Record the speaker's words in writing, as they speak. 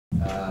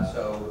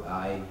So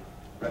I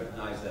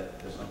recognize that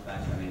there's some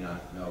facts I may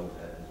not know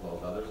as well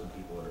as others, and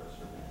people are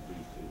certainly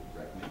free to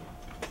correct me.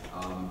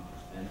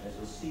 And as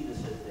you'll see, this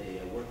is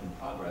a work in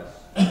progress.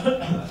 In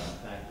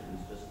fact, it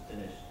was just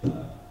finished when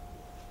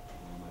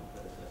my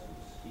predecessor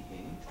was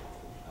speaking.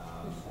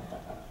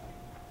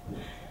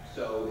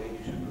 So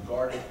you should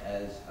regard it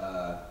as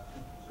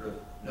sort of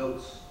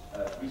notes,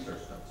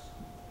 research notes.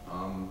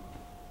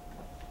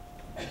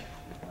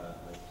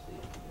 Let's see.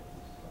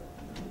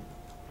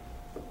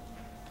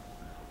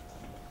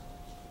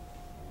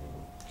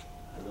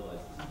 I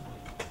realize this is me.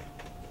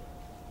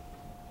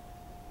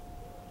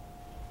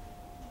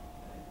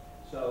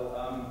 So,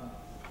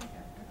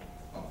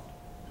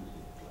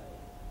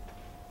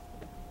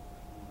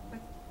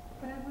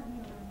 But I want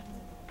you to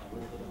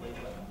where's the play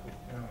button?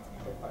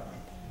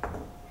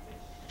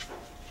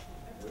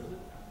 Where is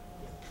it?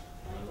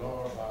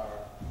 Lower bar.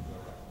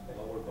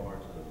 Lower bar to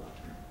the left.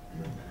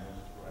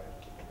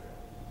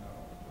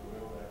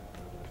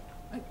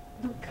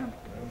 come.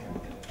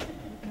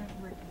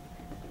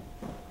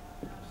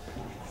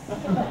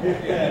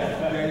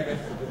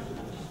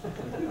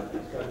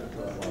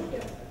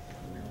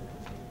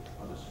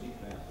 On the speed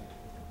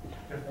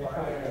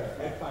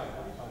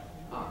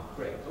Ah,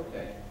 great,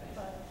 okay.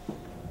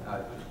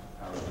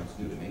 PowerPoint's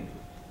new to me.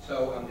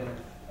 So I'm going to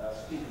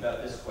speak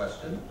about this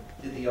question.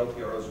 Did the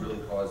LTROs really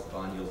cause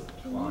bond yields to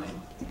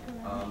decline?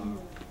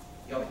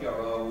 The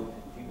LTRO,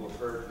 people have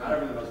heard, not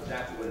everyone knows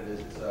exactly what it is.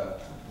 It's a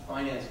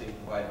financing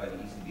provided by the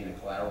ECB on a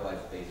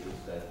collateralized basis.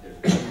 There's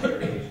a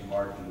variation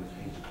margin, which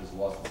means if there's a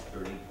loss of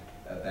security,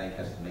 a bank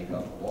has to make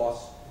up the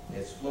loss.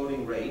 It's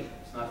floating rate,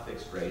 it's not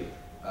fixed rate.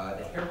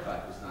 The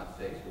haircut is not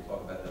fixed. We'll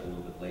talk about that a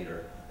little bit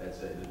later. That's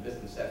the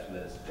misconception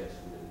that it's fixed.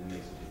 It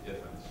makes a big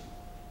difference.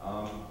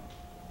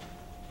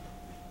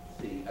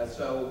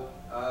 So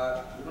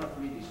we don't have to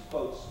read these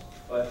quotes,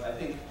 but I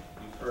think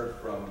we've heard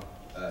from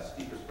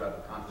speakers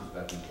throughout the conference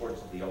about the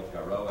importance of the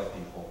LTRO. I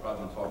think Paul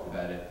Krugman talked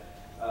about it.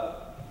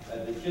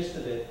 The gist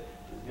of it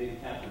is maybe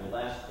captured in the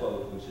last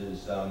quote, which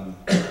is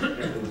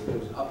there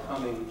was an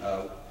upcoming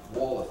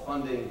wall of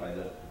funding by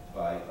the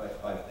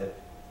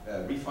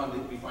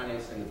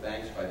refinancing the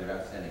banks by their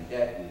outstanding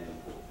debt in the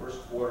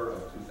first quarter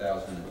of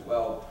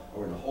 2012,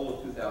 or in the whole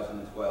of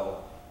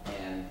 2012,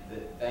 and the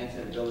bank's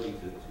inability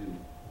to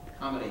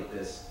accommodate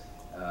this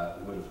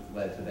would have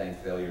led to bank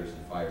failures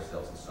and fire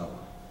sales and so on.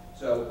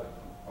 So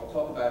I'll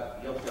talk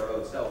about the LTRO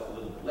itself a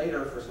little bit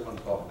later. First I want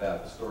to talk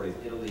about the story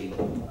of Italy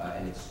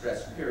and its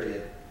stress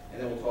period,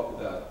 and then we'll talk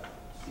about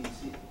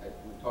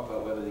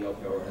whether the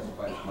LTRO has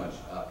quite as much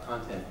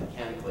content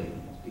mechanically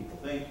as people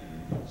think.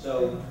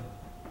 So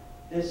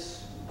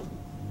these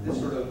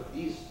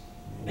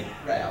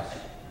graphs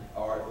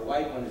are, the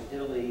white one is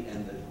Italy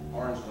and the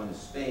orange one is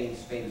Spain.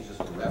 Spain is just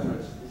a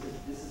reference.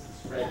 This is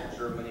the spread for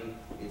Germany.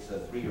 It's a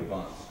 3-year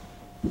bonds.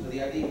 So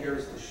the idea here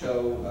is to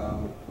show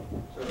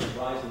sort of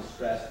rising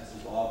stress. This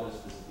is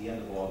August. This is the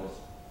end of August.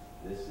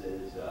 This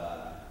is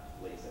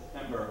late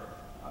September,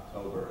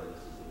 October, and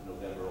this is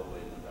November all the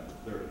way to November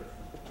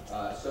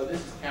 30th. So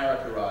this is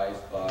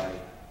characterized by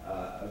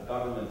a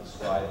government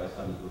described by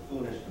some as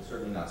buffoonish, but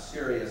certainly not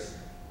serious,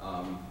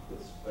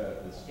 with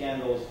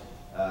scandals.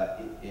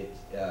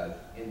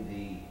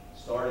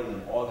 Starting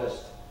in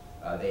August,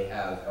 they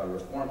have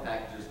reform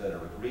packages that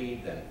are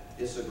agreed, then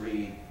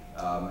disagreed,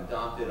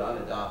 adopted,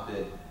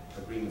 unadopted,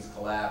 agreements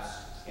collapse,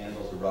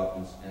 scandals erupt,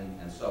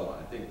 and so on.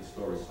 I think the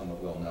story is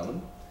somewhat well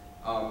known.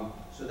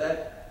 So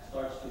that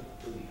starts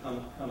to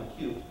become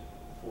acute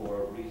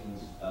for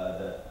reasons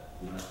that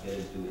we must get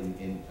into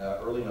in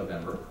early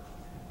November.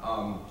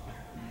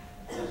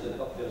 There's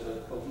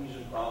a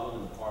cohesion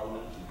problem in the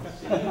parliament. You can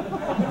see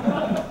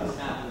this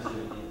happens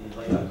in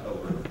late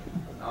October.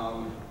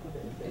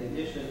 In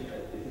addition,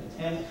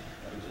 contempt,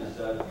 which is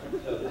so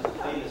this is a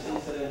famous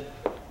incident.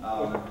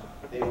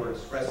 They were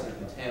expressing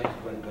contempt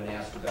when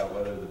asked about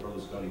whether the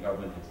Berlusconi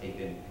government had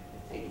taken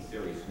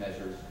serious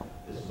measures.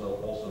 This is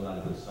also not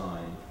a good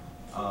sign.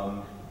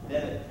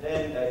 Then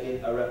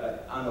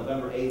on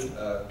November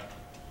 8th,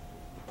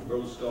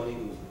 Berlusconi,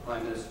 who was the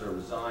prime minister,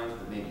 resigns,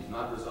 but maybe he's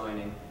not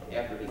resigning.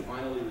 After he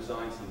finally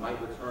resigns, he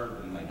might return,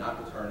 but he might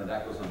not return, and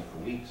that goes on for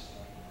weeks.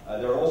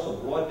 There are also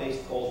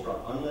broad-based calls for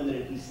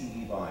unlimited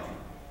ECB buying,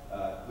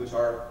 which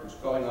are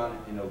going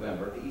on in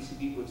November. Which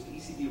the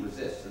ECB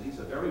resists. So these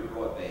are very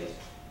broad-based,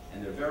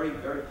 and they're very,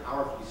 very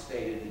powerfully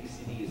stated. The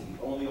ECB is the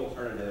only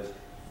alternative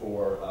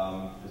for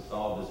to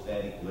solve this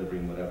bad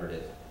equilibrium, whatever it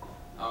is.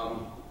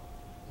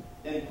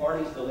 Then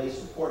parties delay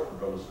support for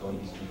Berlusconi.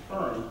 He's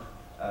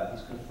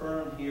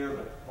confirmed here,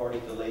 but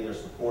parties delay their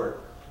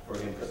support for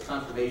him because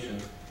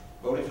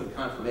voting for the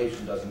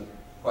confirmation doesn't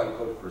quite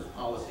vote for his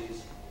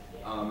policies.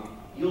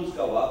 Yields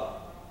go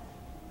up,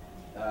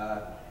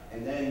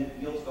 and then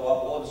yields go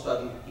up. All of a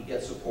sudden, he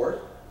gets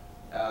support,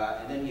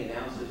 and then he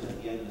announces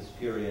at the end of this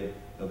period,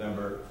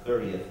 November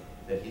 30th,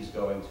 that he's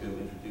going to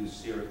introduce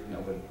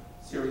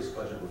serious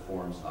budget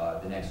reforms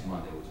the next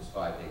Monday, which is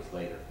 5 days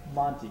later.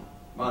 Monty.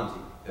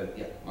 Thank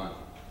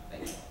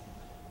you.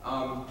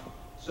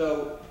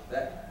 So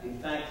that, in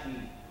fact,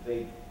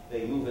 they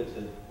they move it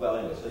to, well,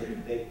 anyway, so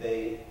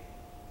they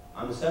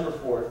on December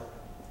 4th,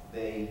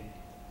 they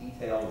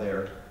detail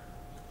their,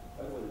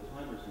 by the way, the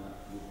timer's not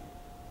moving.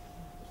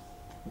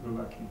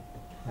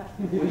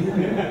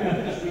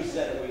 Just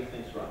reset it where you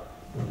think's right.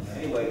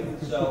 Anyway,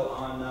 so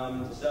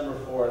on December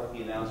 4th,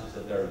 he announces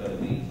that there are going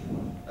to be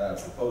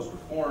proposed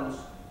reforms.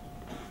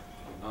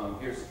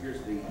 Here's the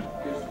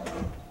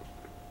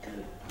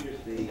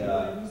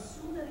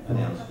Nessuna riforma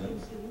announcement.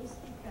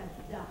 pensionistica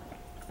dà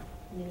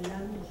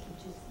nell'anno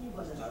successivo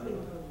alla sua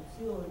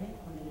introduzione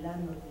o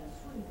nell'anno della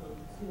sua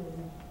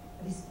introduzione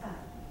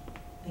risparmi,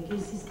 perché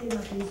il sistema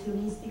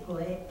pensionistico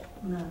è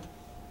un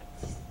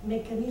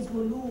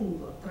meccanismo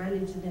lungo tra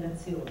le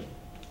generazioni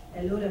e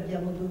allora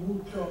abbiamo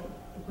dovuto,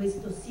 e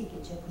questo sì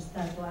che ci è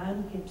costato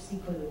anche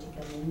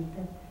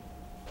psicologicamente,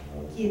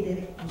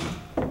 chiedere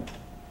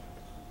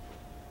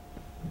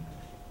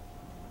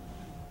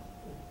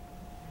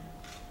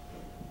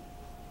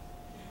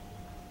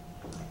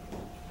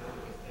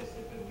Stesse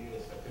per dire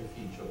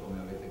sacrificio,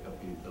 come avete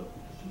capito.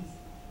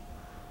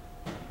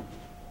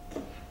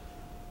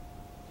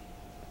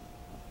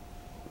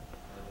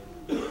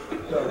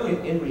 So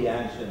in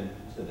reaction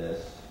to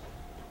this,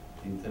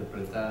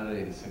 Interpretare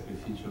il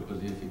sacrificio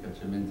così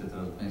efficacemente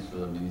trasmesso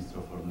dal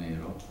ministro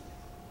Fornero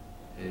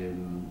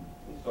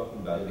he's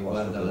talking about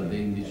riguarda la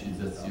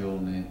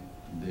deindicizzazione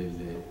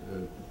delle...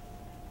 And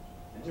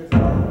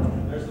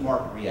there's the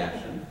market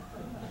reaction.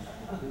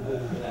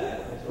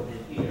 It's over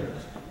here.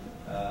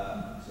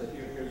 So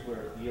here's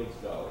where yields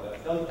go.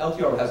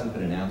 LTRO hasn't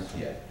been announced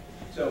yet.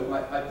 So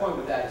my point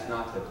with that is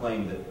not to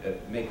claim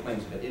that, make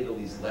claims about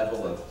Italy's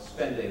level of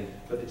spending,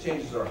 but the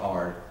changes are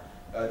hard.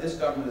 This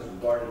government is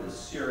regarded as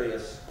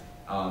serious,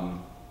 and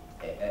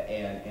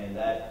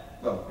that,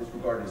 well, it's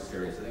regarded as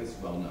serious. I think it's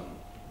well known.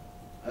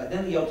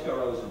 Then the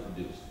LTRO is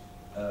introduced,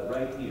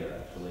 right here,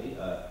 actually,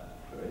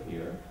 right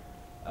here.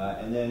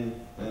 And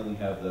then we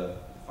have the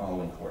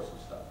following course of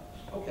stuff.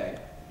 Okay,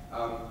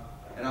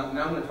 and now I'm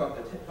going to talk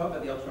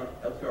about the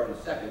LTRO in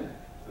a second,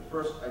 but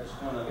first I just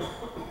want to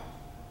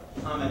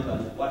comment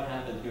on what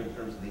happened here in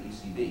terms of the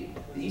ECB.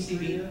 The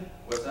ECB,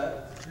 what's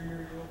that?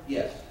 3-year deal?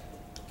 Yes.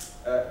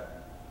 The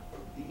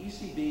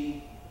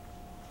ECB,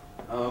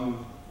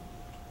 well,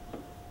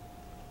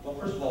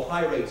 first of all,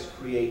 high rates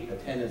create a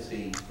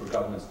tendency for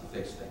governments to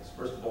fix things.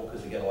 First of all,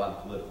 because they get a lot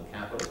of political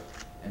capital,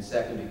 and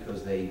second,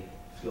 because they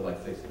feel like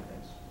fixing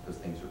things, because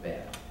things are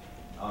bad.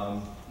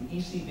 The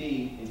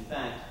ECB, in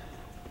fact,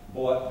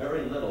 bought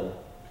very little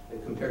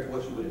compared to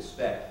what you would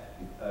expect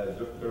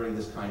during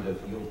this kind of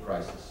yield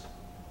crisis.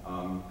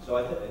 So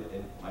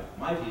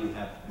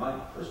my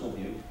personal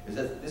view is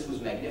that this was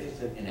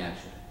magnificent in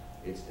action.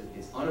 It's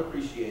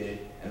unappreciated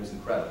and it was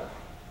incredible.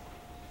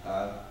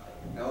 I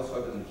also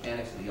have the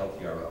mechanics of the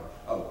LTRO.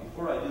 Oh,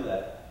 before I do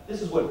that,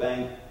 this is what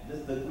this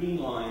is the green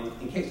line,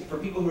 in case, for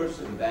people who are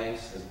interested in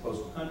banks as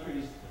opposed to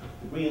countries,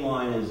 the green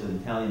line is an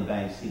Italian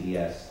bank,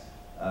 CDS,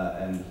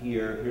 and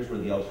here's where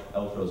the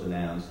LTRO's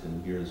announced,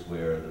 and here's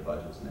where the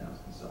budget's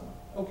announced, and so on.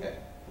 Okay.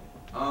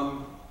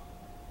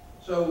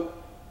 So,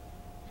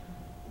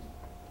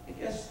 I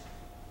guess,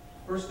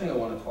 first thing I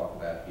want to talk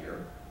about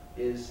here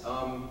is,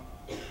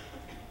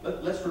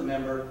 let's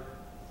remember,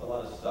 it's a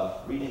lot of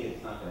stuff. Reading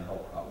it's not going to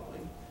help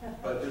probably,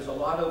 but there's a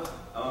lot of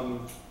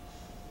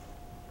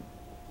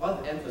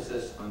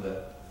emphasis on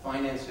the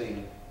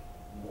financing,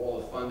 wall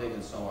of funding,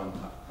 and so on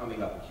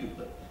coming up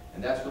acutely,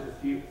 and that's what the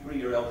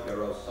three-year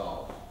LTRO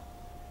solves.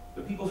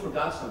 But people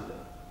forgot something,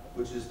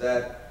 which is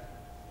that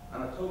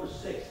on October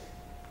 6th,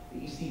 the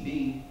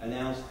ECB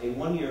announced a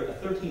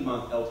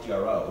 13-month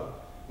LTRO,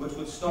 which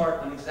would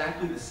start on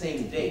exactly the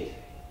same date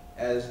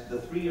as the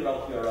 3-year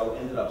LTRO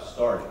ended up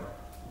starting.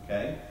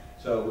 Okay?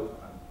 So,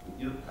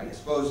 I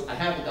suppose I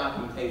have the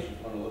documentation if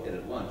you want to look at it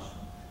at lunch.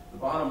 The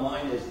bottom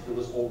line is that there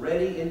was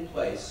already in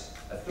place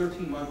a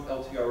 13-month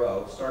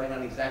LTRO starting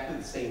on exactly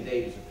the same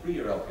date as a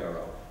 3-year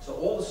LTRO. So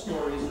all the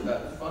stories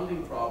about the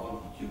funding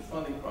problem, acute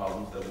funding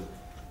problems that would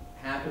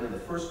happen in the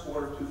first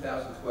quarter of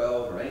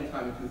 2012 or any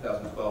time in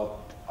 2012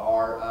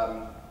 are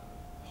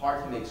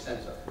hard to make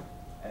sense of.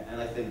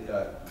 And I think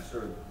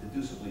sort of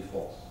deducibly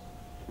false.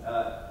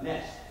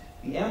 Next,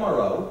 the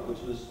MRO, which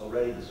was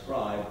already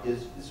described,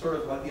 is sort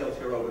of like the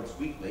LTRO, but it's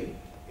weekly.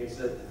 It's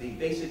the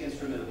basic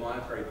instrument of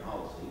monetary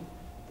policy.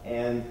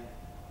 And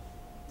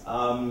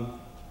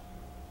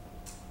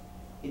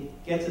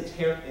it gets its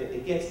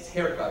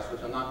haircuts,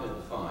 which I'm not going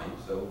to define,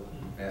 so you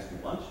can ask me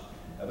lunch,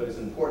 but it's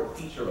an important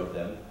feature of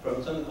them,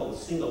 from something called a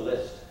single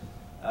list.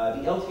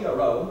 The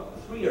LTRO,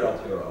 the 3-year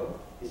LTRO,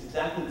 is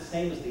exactly the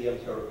same as the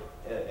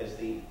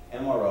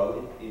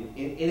MRO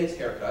in its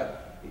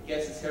haircut. It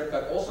gets its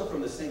haircut also from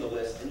the single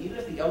list, and even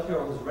if the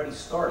LTRO has already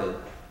started,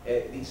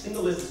 the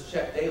single list is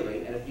checked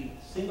daily, and if the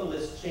single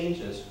list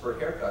changes for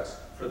haircuts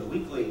for the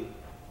weekly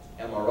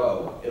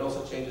MRO, it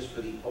also changes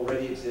for the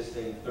already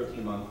existing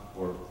 13-month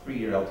or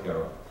 3-year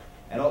LTRO.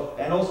 And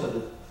also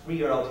the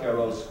 3-year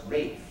LTRO's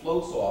rate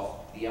floats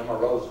off the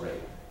MRO's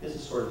rate. This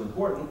is sort of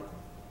important.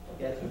 I'll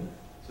get to it.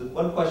 So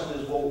one question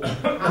is, well,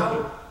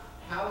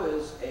 how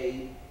is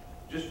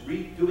just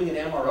doing an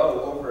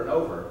MRO over and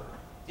over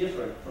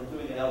different from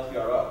doing an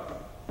LTRO?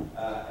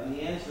 And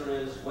the answer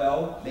is,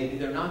 well, maybe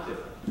they're not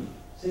different.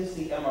 Since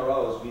the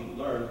MROs, we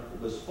learned,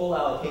 it was full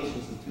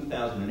allocation since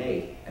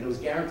 2008, and it was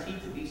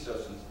guaranteed to be so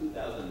since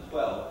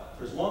 2012.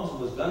 For as long as it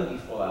was going to be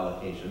full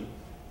allocation,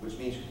 which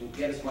means you can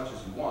get as much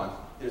as you want,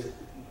 there's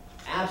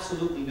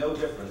absolutely no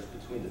difference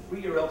between the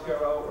 3-year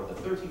LTRO or the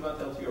 13-month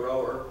LTRO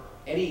or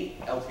any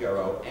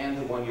LTRO and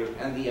the 1-year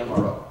and the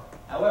MRO.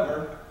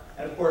 However,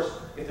 and of course,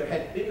 if there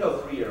had been no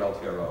 3-year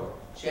LTRO,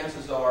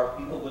 chances are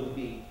people wouldn't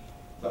be,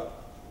 well,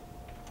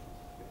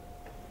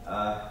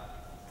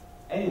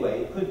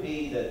 anyway, it could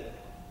be that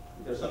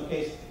there's some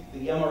case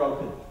the MRO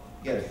could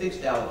get a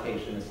fixed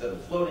allocation instead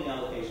of floating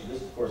allocation. This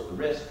is, of course, the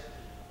risk.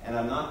 And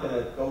I'm not going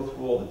to go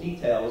through all the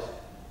details,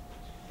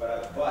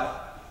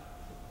 but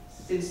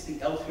since the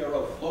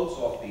LTRO floats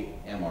off the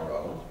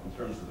MRO in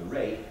terms of the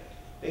rate,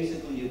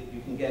 basically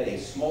you can get a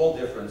small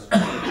difference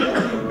between the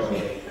LTRO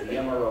rate and the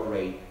MRO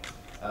rate,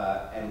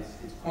 and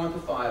it's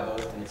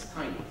quantifiable and it's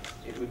tiny.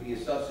 It would be a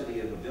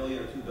subsidy of $1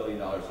 billion or $2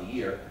 billion a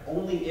year,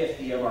 only if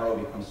the MRO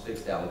becomes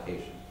fixed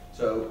allocation.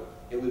 So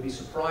it would be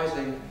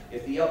surprising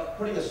if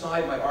putting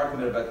aside my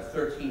argument about the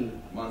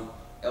 13-month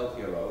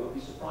LTRO, it would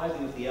be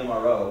surprising if the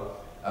MRO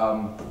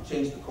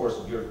changed the course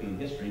of European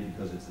history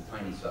because it's a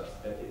tiny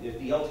subsidy. If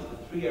the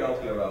 3-year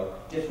LTRO,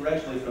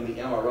 differentially from the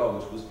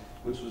MRO,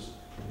 which was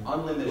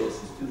unlimited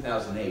since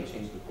 2008,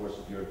 changed the course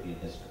of European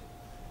history.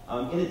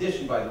 In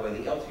addition, by the way,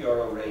 the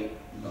LTRO rate,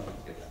 let's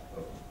get that.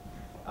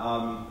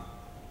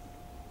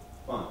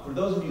 Okay. For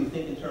those of you who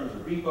think in terms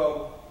of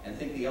repo and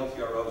think the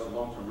LTRO is a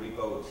long-term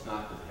repo, it's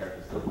not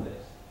compared to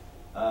this.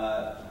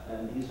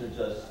 And these are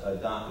just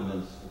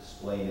documents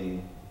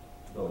explaining,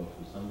 going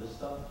through some of this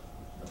stuff.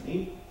 Don't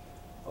need.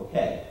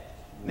 Okay.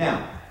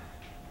 Now,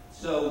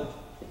 so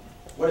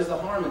what is the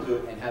harm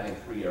in having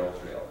 3-year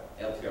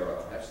LTRO?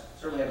 I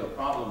certainly have no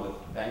problem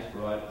with banks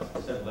providing,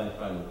 central banks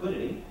providing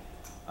liquidity.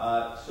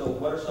 So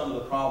what are some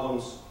of the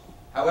problems?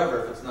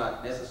 However, if it's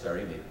not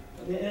necessary, maybe.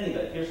 In any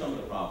event, here's some of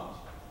the problems.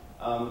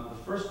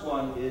 The first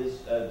one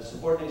is the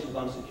subordination of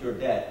unsecured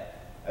debt.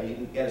 You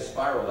can get a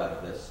spiral out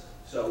of this.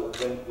 So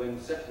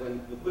when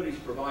liquidity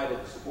is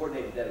provided, the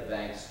subordinated debt of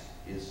banks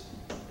is,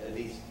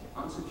 these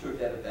unsecured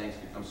debt of banks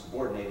becomes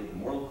subordinated. The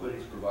more liquidity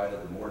is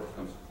provided, the more it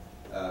becomes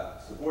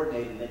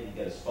subordinated, and then you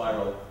get a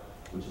spiral,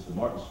 which is the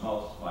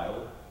Martin-Schmalz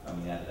spiral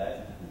coming out of that.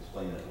 You can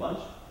explain it at lunch.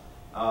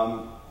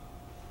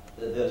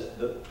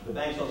 The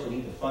banks also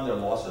need to fund their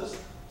losses.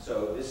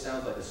 So this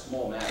sounds like a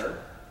small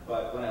matter,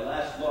 but when I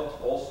last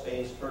looked, all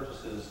Spain's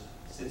purchases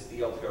since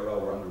the LTRO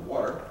were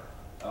underwater.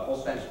 All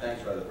Spanish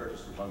banks rather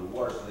purchased were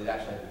underwater, so they'd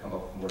actually have to come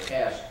up with more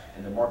cash,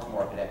 and their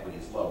mark-to-market equity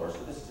is lower. So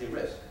this is a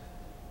risk.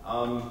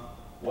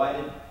 Why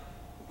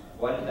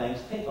did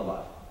banks take a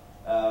lot?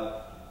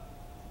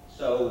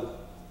 So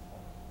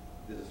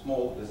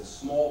there's a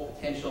small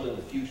potential in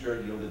the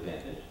future yield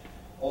advantage.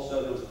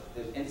 Also,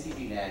 there's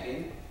NCB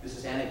nagging. This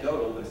is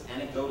anecdotal, but it's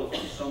anecdotal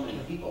from so many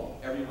people.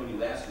 Everyone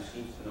you ask who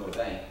seems to know a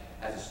bank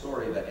has a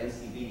story about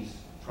NCBs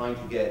trying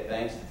to get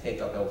banks to take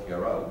up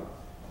LTRO.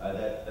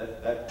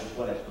 That is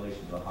one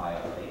explanation for the high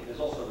rate. There's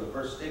also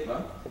reverse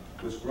stigma,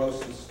 which grows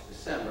since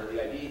December.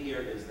 The idea here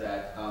is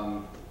that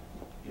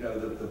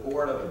the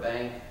board of a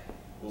bank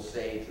will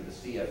say to the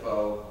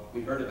CFO,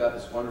 "We heard about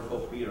this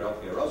wonderful 3-year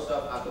LTRO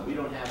stuff, but we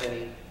don't have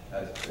any,"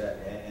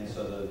 and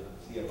so the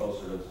CFO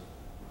sort of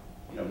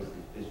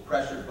is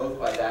pressured both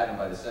by that and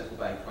by the central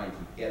bank trying to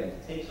get him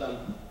to take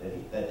some,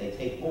 that they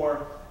take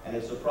more. And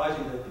it's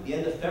surprising that at the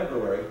end of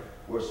February,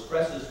 where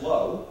stress is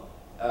low,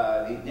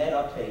 the net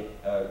uptake,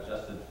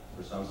 adjusted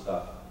for some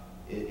stuff,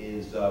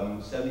 is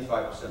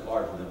 75%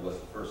 larger than it was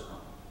the first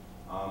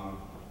time.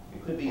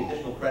 It could be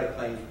additional credit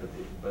claims,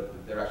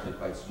 but they're actually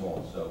quite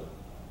small. So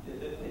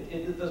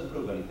it doesn't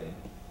prove anything,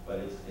 but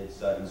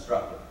it's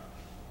instructive.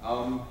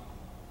 Comment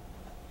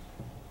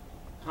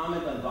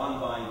on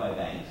bond buying by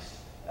banks.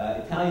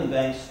 Italian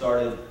banks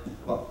started,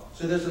 well,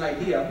 so there's an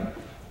idea,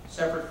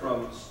 separate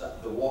from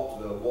the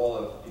wall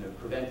of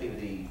preventing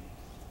the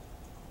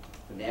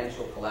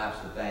financial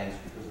collapse of banks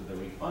because of the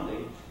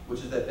refunding, which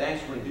is that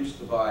banks were induced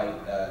to buy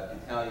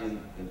Italian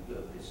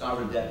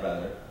sovereign debt,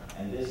 rather,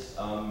 and this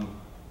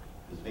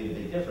has made a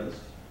big difference.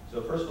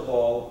 So first of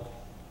all,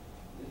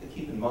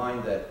 keep in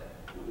mind that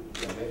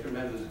we have to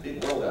remember there's a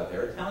big world out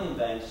there. Italian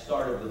banks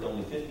started with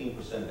only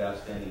 15% of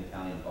outstanding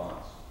Italian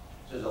bonds.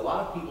 So there's a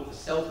lot of people to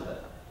sell to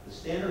them. The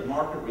standard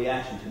market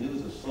reaction to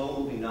news of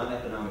slow-moving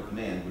non-economic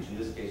demand, which in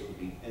this case would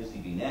be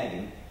NCB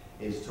nagging,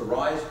 is to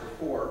rise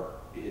before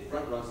it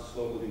front-runs the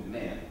slow-moving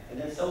demand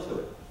and then sell to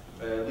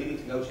it, leading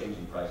to no change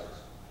in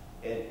prices.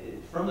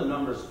 From the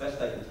numbers,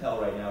 best I can tell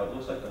right now, it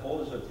looks like the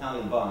holders of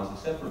Italian bonds,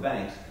 except for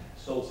banks,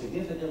 sold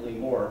significantly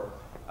more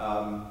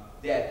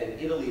debt than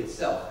Italy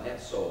itself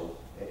net sold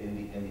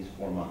in these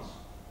 4 months.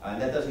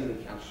 And that doesn't even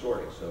count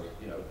shorting, so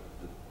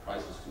the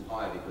price is too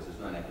high because there's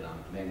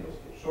non-economic demand goes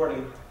to get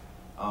shorting.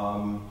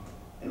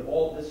 And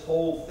this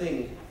whole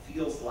thing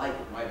feels like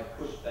it might have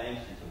pushed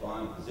banks into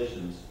bond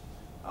positions,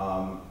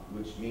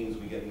 which means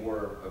we get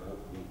more of what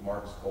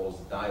Marx calls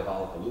the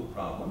diabolical loop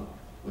problem.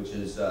 which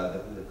is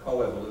the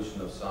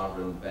co-evolution of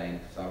sovereigns and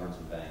banks,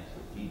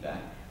 the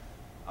feedback.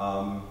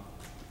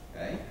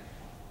 Okay.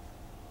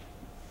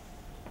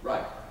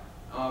 Right.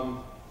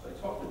 So I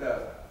talked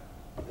about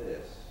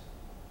this.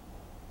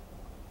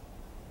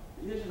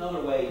 Here's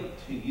another way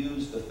to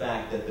use the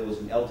fact that there was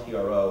an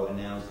LTRO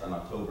announced on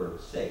October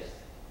 6th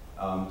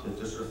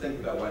to sort of think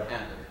about what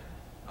happened.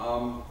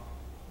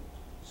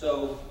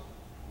 So,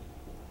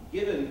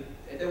 given,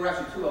 there were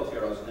actually 2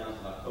 LTROs announced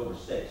on October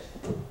 6th.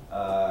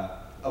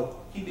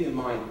 Keeping in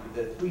mind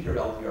the 3-year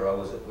LTRO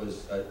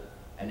was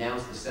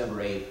announced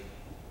December 8th,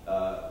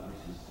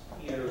 which is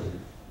here, as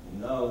you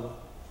know,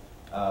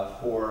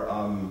 for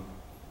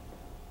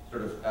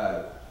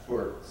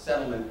for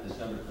settlement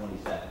December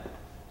 22nd.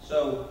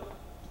 So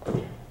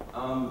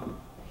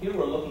here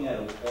we're looking at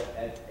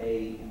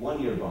a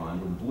 1-year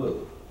bond in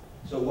blue.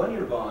 So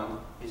 1-year bond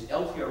is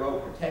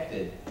LTRO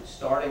protected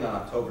starting on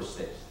October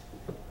 6th.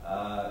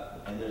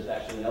 And there's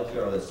actually an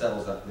LTRO that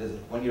settles, there's a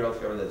 1-year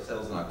LTRO that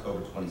settles on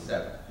October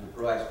 27th. It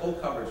provides full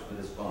coverage for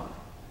this bond.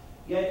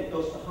 Yet it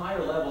goes to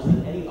higher levels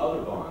than any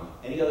other bond,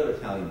 any other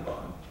Italian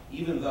bond,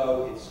 even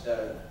though it's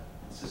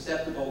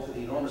susceptible to the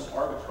enormous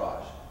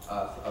arbitrage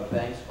of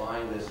banks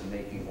buying this and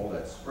making all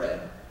that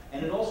spread.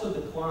 And it also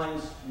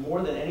declines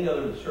more than any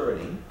other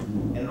maturity,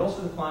 and it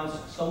also declines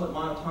somewhat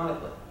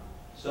monotonically.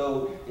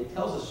 So it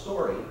tells a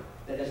story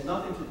that has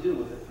nothing to do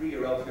with the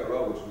 3-year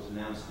LTRO, which was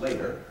announced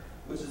later,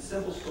 which is a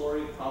simple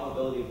story of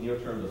probability of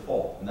near-term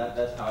default. And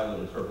that's how I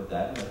would interpret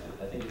that, and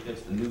I think it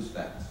fits the news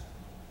facts.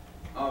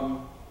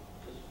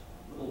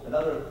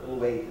 Another little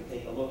way to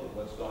take a look at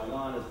what's going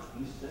on is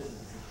this is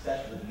a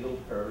succession of yield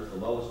curves, the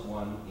lowest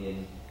one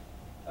in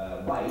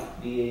white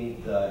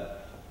being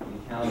the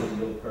Italian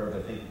yield curve,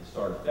 I think, at the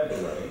start of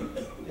February.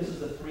 This is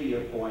the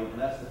 3-year point, and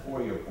that's the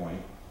 4-year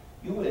point.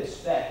 You would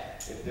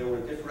expect, if there were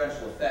a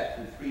differential effect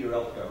in 3-year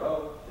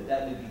LTRO,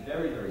 that would be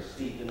very, very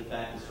steep. In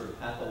fact, it's sort of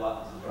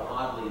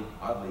oddly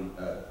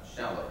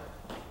shallow.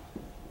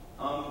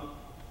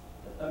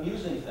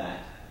 Amusing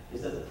fact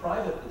is that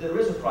there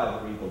is a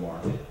private repo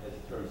market, as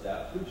it turns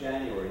out. Through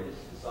January, this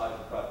is the size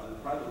of the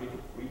private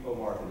repo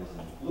market is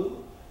in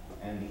blue,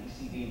 and the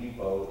ECB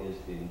repo is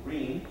in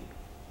green.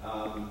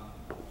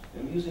 An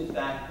amusing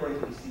fact,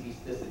 according to ECB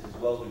statistics, as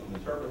well as we can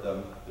interpret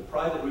them, the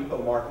private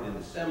repo market in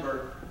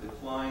December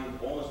declined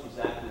almost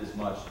exactly as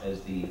much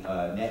as the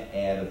net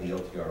add of the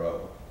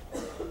LTRO.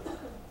 It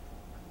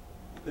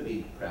could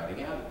be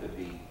crowding out, it could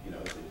be,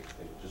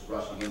 just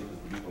rushing in because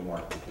the repo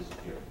market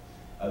disappeared.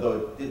 Although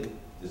it didn't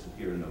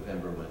disappear in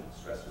November when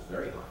stress was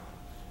very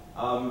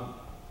high.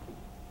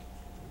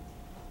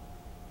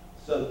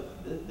 So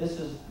this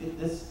is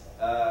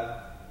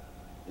a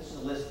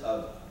list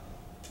of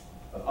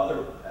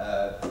other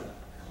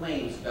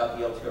claims about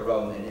the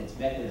LTRO and its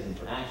mechanism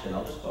for action.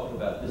 I'll just talk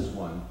about this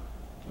one,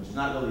 which is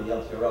not really the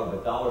LTRO,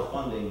 but dollar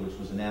funding, which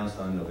was announced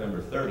on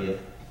November 30th.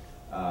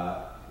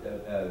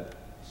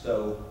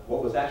 So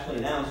what was actually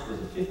announced was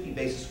a 50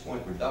 basis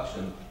point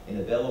reduction in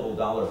available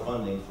dollar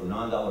funding for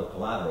non-dollar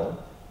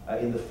collateral.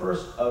 In the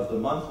first of the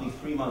monthly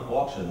 3-month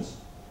auctions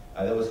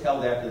that was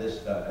held after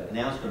this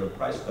announcement of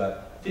price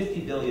cut,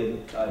 $50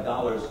 billion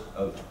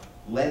of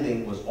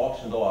lending was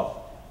auctioned off,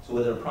 so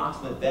with an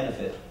approximate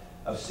benefit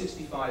of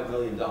 $65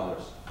 million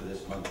for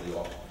this monthly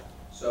auction.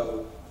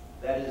 So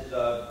that is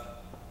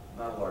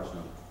not a large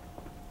number.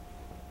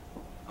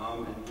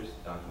 And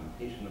just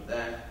documentation of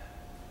that.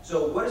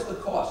 So what is the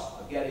cost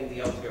of getting the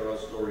LTRO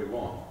story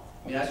wrong?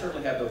 I mean, I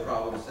certainly have no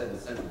problem with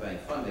central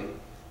bank funding,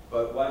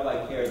 but why do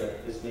I care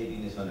that this may be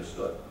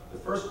misunderstood? The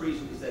first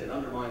reason is that it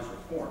undermines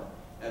reform.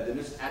 The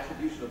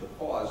misattribution of the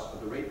cause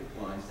of the rate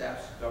decline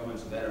saps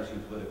governments of energy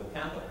and political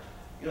capital.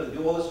 They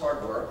do all this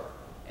hard work,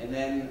 and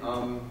then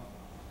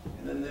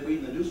they read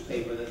in the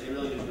newspaper that they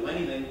really didn't do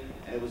anything,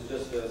 and it was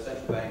just a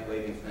central bank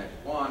waving its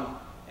magic wand.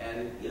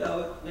 And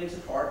it makes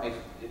it hard.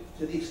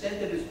 To the extent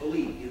that it is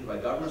believed, either by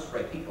governments or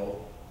by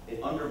people,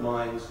 it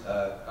undermines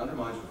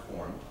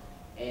reform.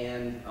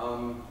 And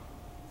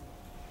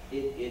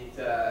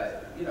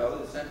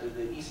essentially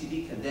the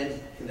ECB can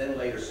then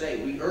later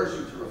say, we urge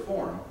you to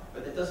reform,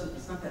 but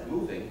it's not that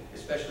moving,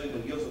 especially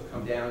when yields have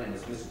come down and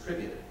it's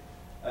misattributed.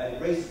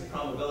 It raises the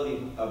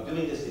probability of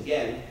doing this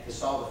again to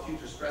solve a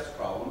future stress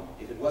problem.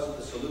 If it wasn't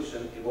the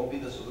solution, it won't be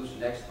the solution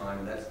next time,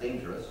 and that's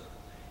dangerous.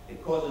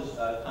 It causes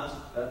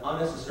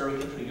unnecessary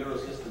intra-Euro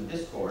system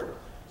discord.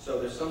 So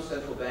there's some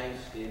central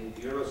banks in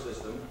the Euro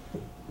system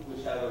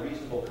which have a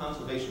reasonable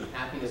conservation of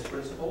happiness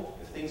principle.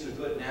 If things are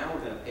good now,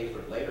 we're going to pay for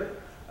it later.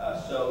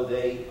 So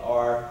they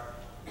are,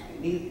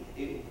 it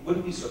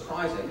wouldn't be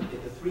surprising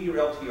if the 3-year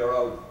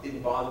LTRO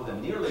didn't bother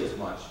them nearly as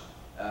much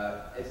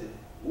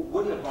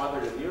wouldn't have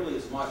bothered it nearly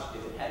as much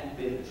if it hadn't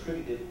been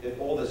attributed, if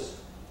all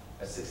this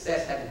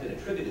success hadn't been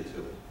attributed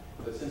to it.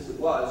 But since it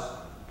was,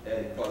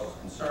 it causes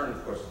concern.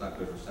 Of course, it's not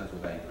good for central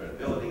bank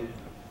credibility.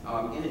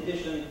 In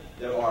addition,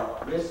 there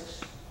are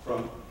risks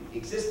from the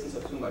existence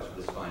of too much of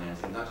this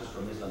financing, not just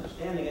from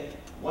misunderstanding it.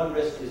 One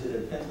risk is it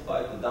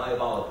intensifies the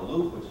diabolical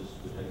loop, which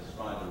I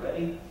described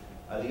already.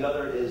 The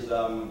other is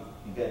you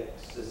get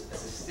a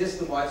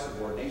system-wide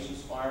subordination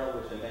spiral,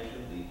 which I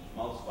mentioned, the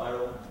Schmaltz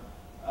spiral,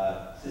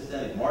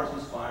 systemic margin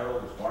spiral,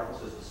 which Marcus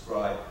has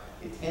described.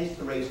 It tends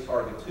to raise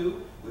target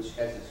 2, which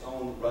has its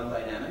own run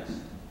dynamics.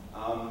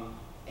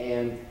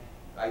 And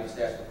I just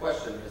asked the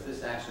question, has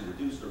this actually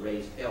reduced or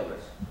raised tail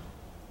risk?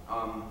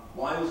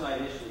 Why was I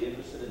initially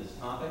interested in this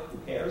topic? Who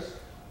cares?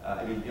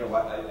 I mean, you know,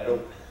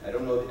 I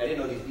didn't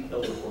know these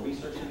details before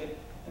researching it.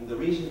 And the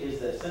reason is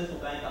that central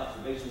bank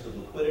observations of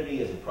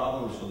liquidity as a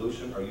problem or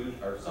solution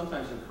are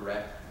sometimes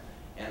incorrect.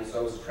 And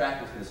so I was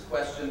attracted to this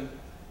question.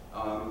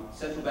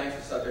 Central banks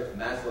are subject to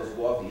Maslow's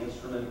law of the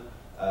instrument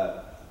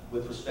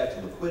with respect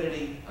to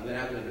liquidity. I'm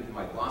now going to give you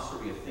my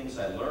glossary of things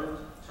I learned,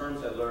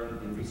 terms I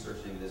learned in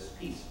researching this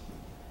piece.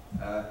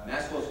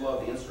 Maslow's law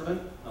of the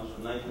instrument comes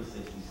from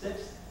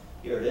 1966.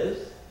 Here it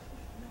is.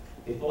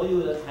 If all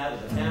you have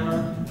is a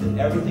hammer, then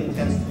everything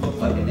tends to look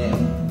like a nail.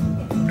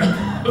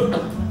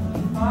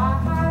 I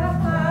had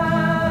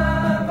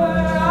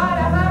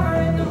a hammer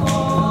in the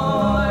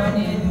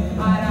morning,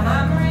 I had a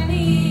hammer in the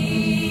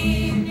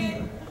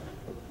evening.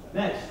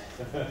 Next.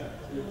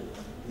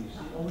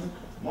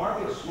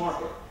 Market is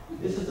market.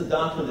 This is the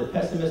doctrine that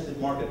pessimistic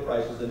market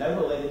prices are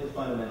never related to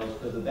fundamentals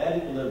because of bad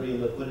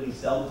equilibrium, liquidity,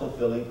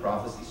 self-fulfilling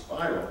prophecy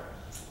spiral.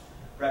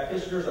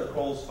 Practitioners are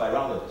called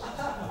spirologists.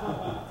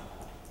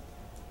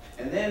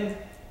 And then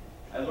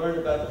I learned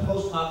about the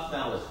post hoc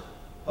fallacy.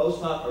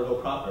 Post hoc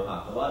ergo propter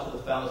hoc, the logical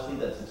fallacy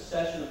that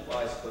succession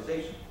applies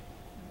causation.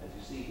 As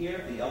you see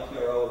here, the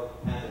LTRO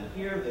happened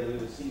here, then we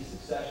would see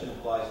succession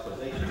applies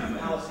causation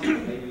fallacy,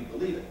 and maybe we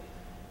believe it.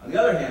 On the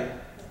other hand,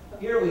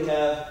 here we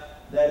have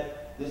that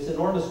this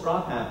enormous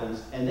drop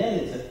happens, and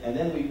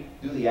then we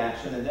do the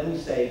action, and then we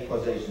say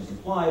causation is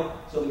implied.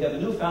 So we have a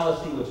new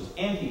fallacy, which is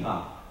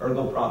anti-hoc,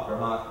 ergo propter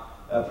hoc.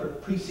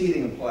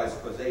 Preceding implies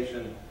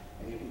causation,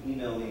 and you can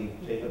email me,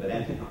 Jacob, at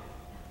anti-hoc.